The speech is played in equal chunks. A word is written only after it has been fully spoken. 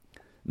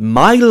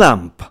my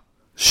lamp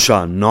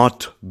shall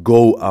not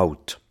go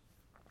out.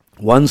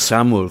 1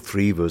 Samuel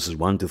 3 verses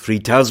 1 to 3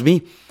 tells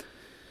me,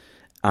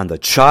 and the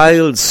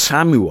child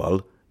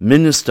Samuel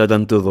ministered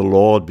unto the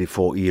Lord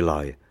before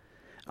Eli,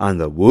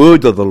 and the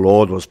word of the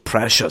Lord was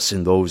precious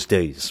in those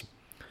days.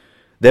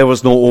 There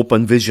was no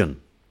open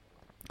vision.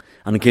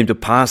 And it came to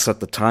pass at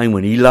the time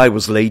when Eli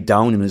was laid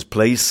down in his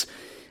place,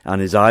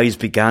 and his eyes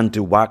began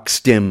to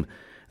wax dim,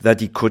 that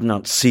he could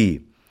not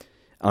see.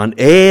 And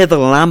ere the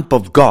lamp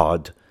of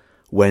God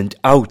went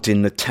out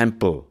in the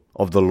temple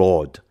of the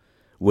Lord,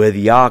 where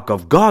the ark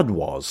of God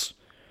was,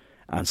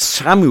 and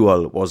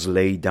Samuel was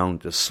laid down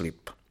to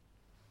sleep.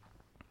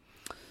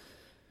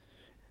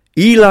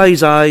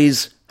 Eli's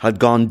eyes had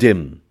gone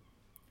dim.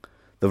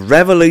 The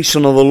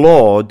revelation of the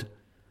Lord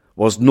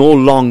was no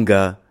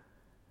longer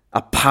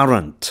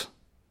apparent.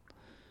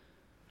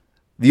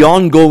 The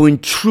ongoing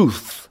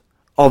truth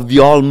of the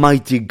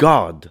Almighty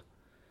God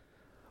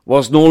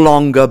was no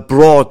longer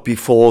brought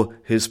before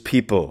his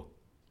people.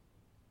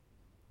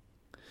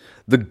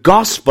 The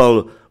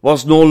gospel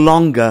was no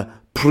longer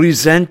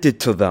presented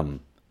to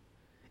them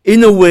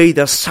in a way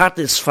that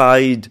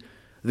satisfied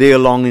their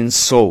longing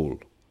soul.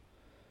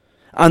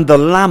 And the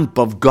lamp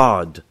of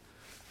God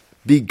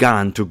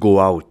began to go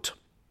out.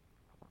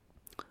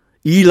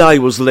 Eli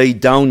was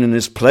laid down in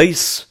his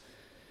place,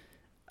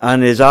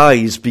 and his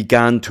eyes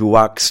began to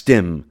wax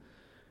dim,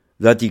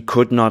 that he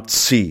could not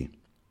see.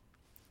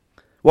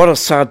 What a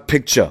sad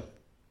picture,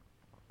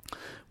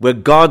 where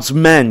God's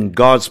men,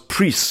 God's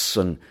priests,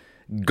 and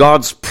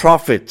God's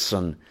prophets,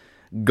 and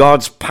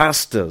God's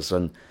pastors,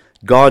 and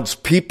God's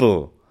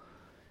people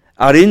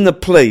are in the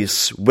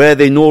place where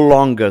they no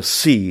longer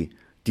see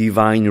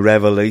divine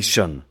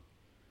revelation.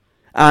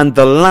 And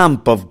the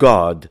lamp of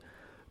God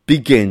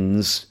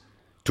begins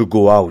to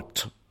go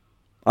out.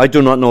 I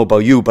do not know about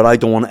you, but I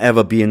don't want to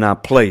ever be in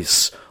that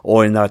place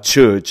or in that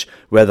church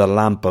where the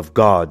lamp of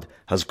God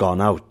has gone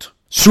out.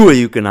 Sure,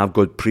 you can have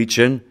good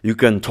preaching, you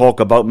can talk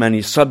about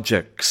many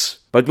subjects,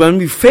 but when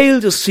we fail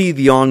to see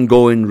the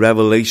ongoing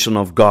revelation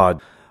of God,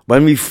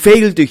 when we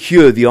fail to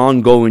hear the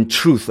ongoing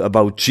truth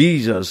about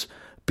Jesus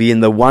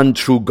being the one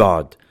true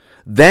God,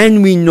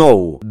 then we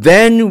know,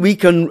 then we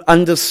can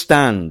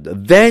understand,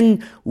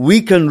 then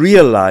we can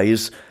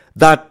realize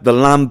that the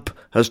lamp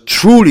has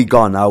truly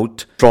gone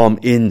out from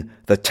in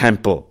the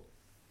temple.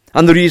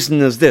 And the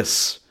reason is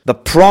this: the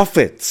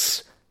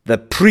prophets, the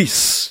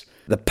priests,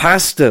 the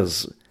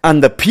pastors,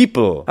 and the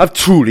people have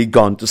truly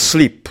gone to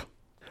sleep.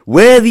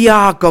 Where the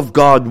ark of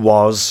God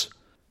was,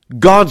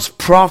 God's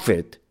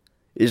prophet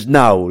is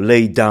now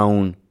laid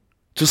down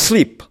to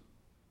sleep.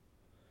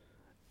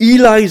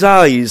 Eli's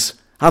eyes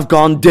have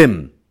gone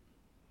dim.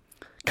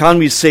 Can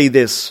we say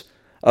this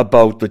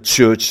about the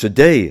church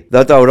today?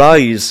 That our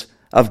eyes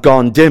have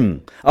gone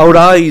dim. Our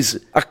eyes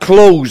are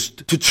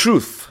closed to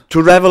truth,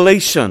 to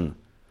revelation,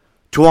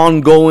 to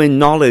ongoing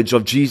knowledge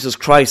of Jesus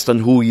Christ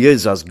and who he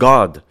is as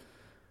God.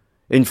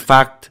 In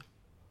fact,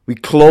 we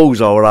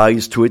close our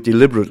eyes to it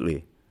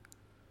deliberately.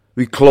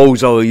 We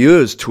close our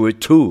ears to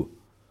it too.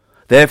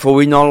 Therefore,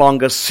 we no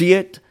longer see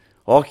it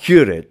or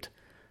hear it,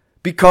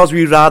 because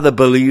we rather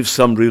believe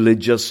some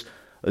religious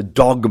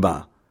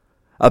dogma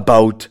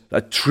about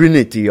a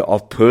trinity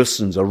of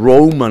persons, a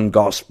Roman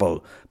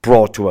gospel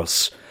brought to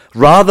us,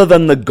 rather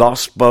than the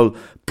gospel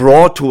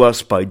brought to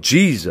us by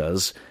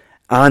Jesus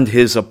and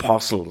his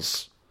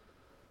apostles.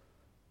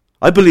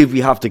 I believe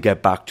we have to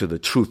get back to the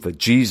truth that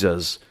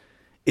Jesus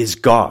is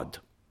God.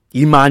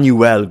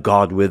 Emmanuel,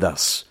 God with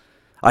us.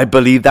 I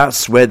believe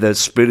that's where the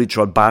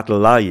spiritual battle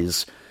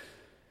lies.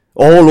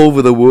 All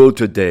over the world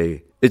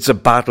today, it's a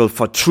battle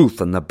for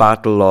truth and the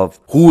battle of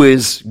who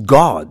is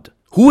God.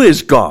 Who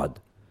is God?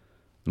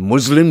 The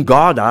Muslim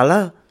God,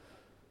 Allah?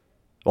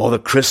 Or the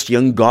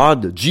Christian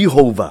God,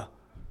 Jehovah?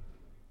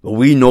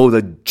 We know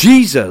that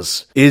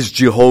Jesus is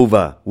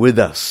Jehovah with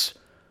us.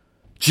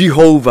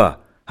 Jehovah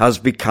has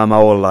become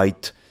our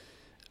light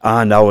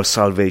and our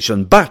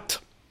salvation. But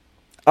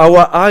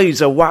our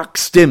eyes are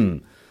waxed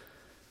dim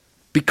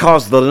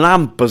because the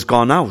lamp has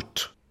gone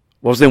out.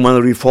 Wasn't it when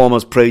the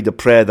reformers prayed the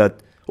prayer that,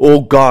 "Oh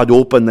God,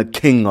 open the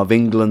King of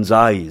England's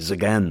eyes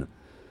again"?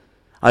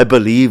 I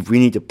believe we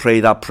need to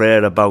pray that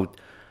prayer about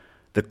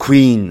the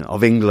Queen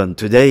of England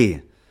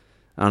today,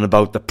 and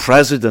about the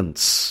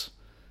presidents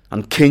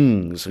and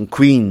kings and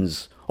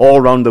queens all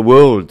around the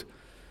world,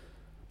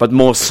 but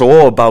more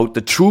so about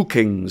the true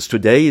kings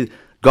today,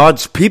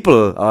 God's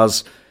people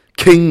as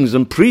kings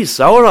and priests.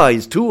 Our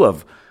eyes too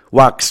have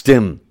waxed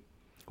dim.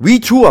 We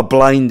too are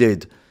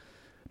blinded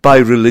by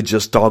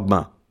religious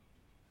dogma.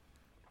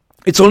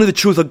 It's only the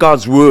truth of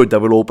God's word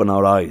that will open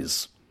our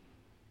eyes.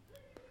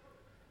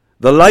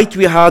 The light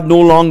we had no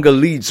longer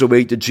leads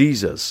away to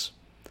Jesus.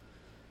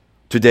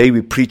 Today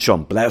we preach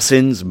on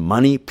blessings,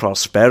 money,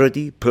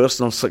 prosperity,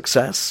 personal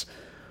success,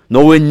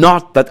 knowing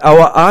not that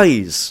our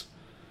eyes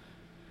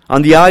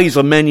and the eyes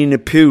of many in the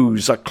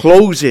pews are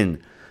closing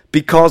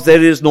because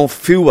there is no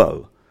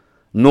fuel,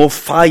 no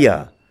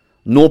fire,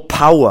 no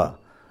power,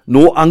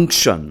 no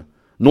unction,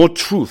 no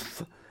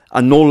truth,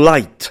 and no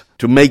light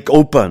to make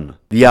open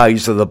the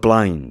eyes of the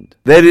blind.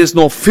 There is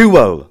no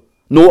fuel,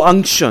 no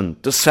unction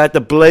to set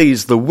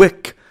ablaze the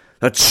wick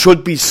that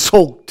should be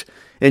soaked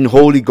in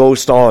Holy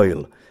Ghost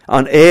oil,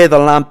 and ere the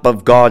lamp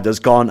of God has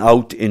gone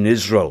out in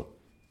Israel.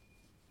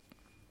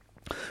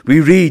 We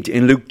read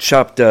in Luke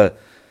chapter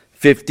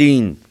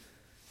 15,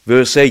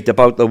 verse 8,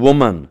 about the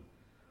woman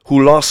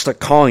who lost a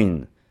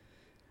coin.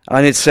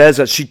 And it says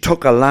that she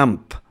took a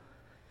lamp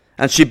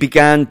and she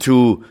began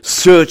to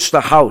search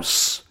the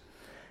house.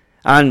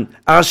 And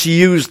as she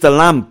used the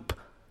lamp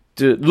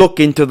to look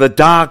into the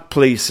dark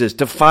places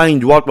to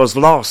find what was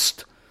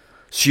lost,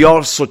 she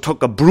also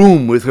took a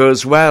broom with her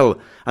as well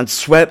and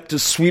swept to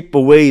sweep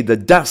away the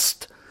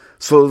dust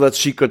so that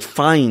she could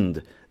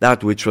find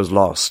that which was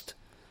lost.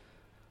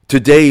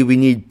 Today we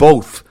need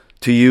both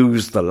to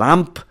use the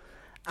lamp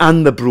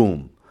and the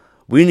broom.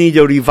 We need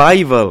a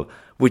revival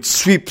which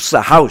sweeps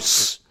the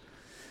house.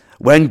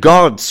 When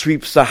God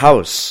sweeps the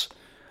house,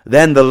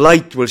 then the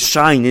light will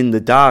shine in the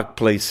dark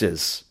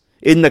places,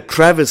 in the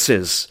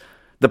crevices,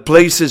 the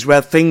places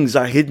where things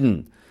are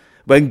hidden.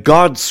 When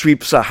God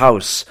sweeps a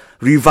house,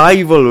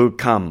 revival will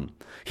come.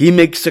 He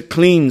makes a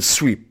clean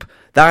sweep.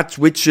 That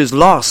which is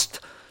lost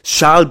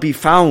shall be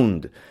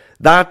found.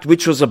 That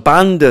which was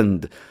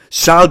abandoned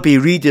shall be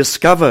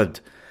rediscovered.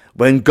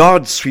 When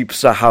God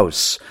sweeps a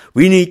house,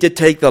 we need to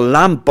take the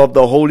lamp of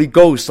the Holy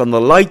Ghost and the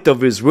light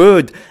of His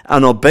Word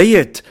and obey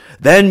it.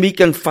 Then we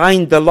can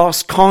find the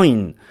lost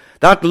coin,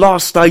 that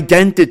lost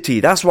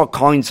identity. That's what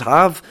coins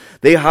have.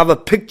 They have a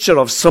picture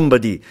of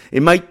somebody.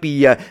 It might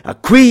be a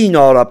queen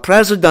or a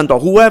president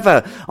or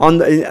whoever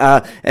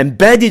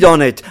embedded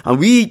on it. And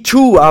we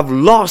too have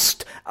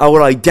lost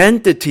our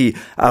identity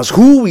as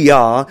who we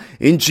are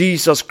in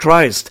Jesus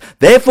Christ.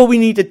 Therefore, we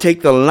need to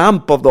take the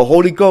lamp of the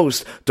Holy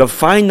Ghost to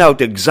find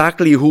out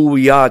exactly who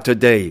we are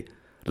today.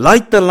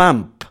 Light the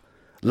lamp,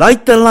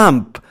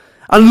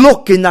 and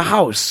look in the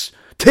house.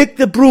 Take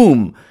the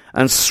broom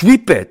and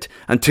sweep it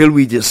until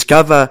we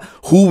discover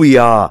who we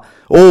are.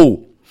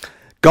 Oh,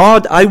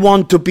 God, I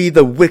want to be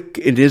the wick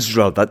in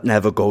Israel that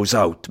never goes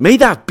out. May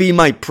that be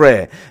my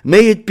prayer.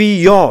 May it be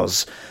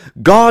yours.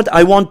 God,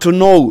 I want to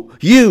know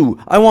you.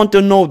 I want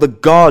to know the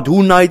God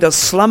who neither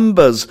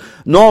slumbers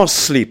nor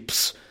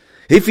sleeps.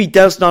 If He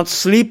does not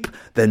sleep,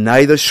 then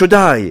neither should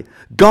I.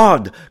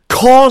 God,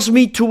 cause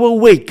me to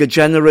awake a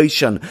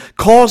generation.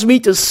 Cause me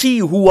to see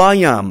who I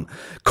am.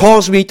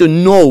 Cause me to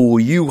know who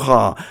you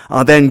are.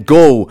 And then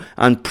go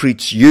and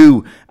preach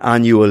you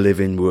and your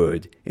living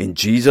word. In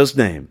Jesus'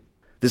 name.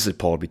 This is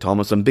Paul B.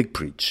 Thomas and Big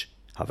Preach.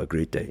 Have a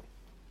great day.